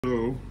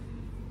So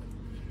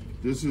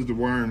this is the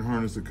wiring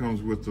harness that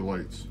comes with the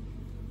lights.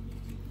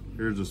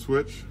 Here's a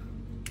switch.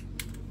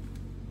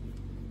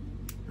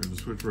 There's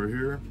a switch right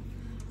here.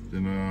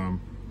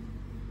 Then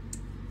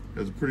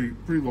has a pretty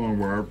long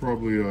wire,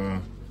 probably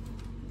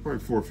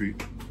 4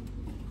 feet.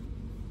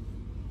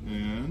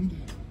 And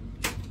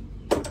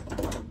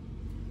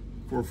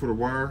 4 foot of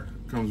wire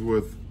comes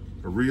with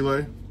a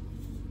relay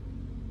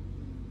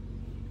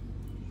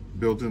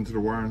built into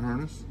the wiring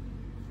harness,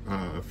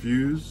 a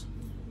fuse,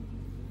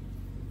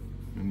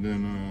 and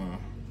then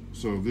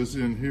so this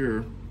in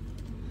here.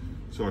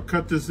 So I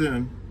cut this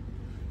in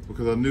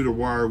because I knew the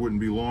wire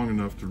wouldn't be long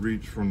enough to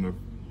reach from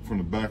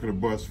the back of the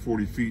bus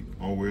 40 feet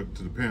all the way up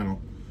to the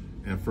panel,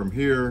 and from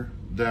here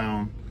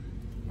down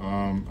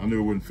I knew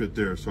it wouldn't fit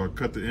there. So I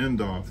cut the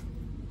end off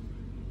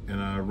and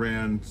I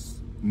ran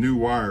new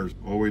wires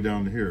all the way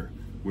down to here,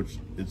 which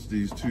it's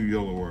these 2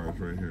 yellow wires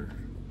right here.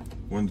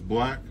 One's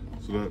black,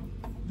 so that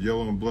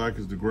yellow and black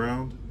is the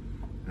ground,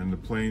 and the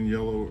plain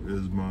yellow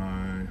is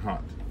my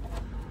hot.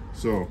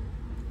 So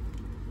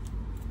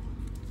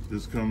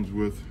this comes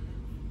with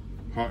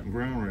hot and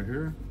ground right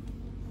here.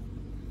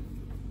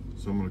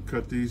 So I'm going to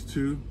cut these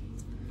 2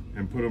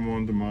 and put them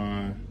onto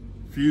my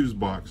fuse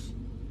box,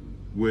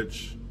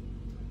 which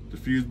the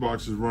fuse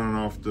box is running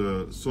off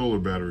the solar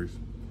batteries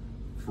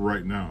for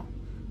right now.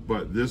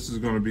 But this is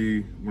going to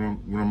be,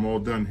 when I'm all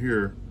done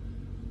here,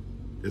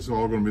 it's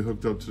all going to be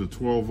hooked up to the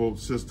 12-volt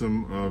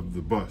system of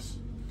the bus.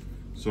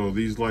 So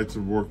these lights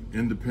will work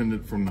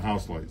independent from the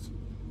house lights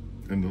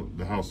and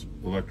the house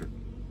electric.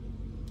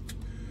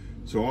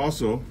 So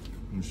also,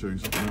 let me show you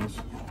something else.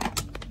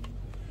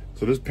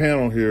 So this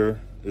panel here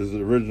is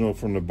the original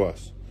from the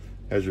bus.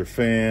 Has your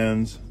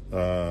fans,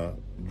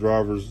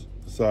 driver's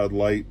side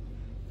light,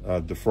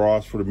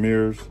 defrost for the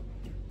mirrors,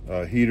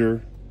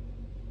 heater,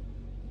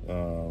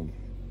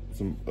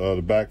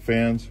 the back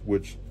fans,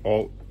 which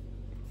all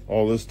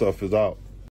this stuff is out.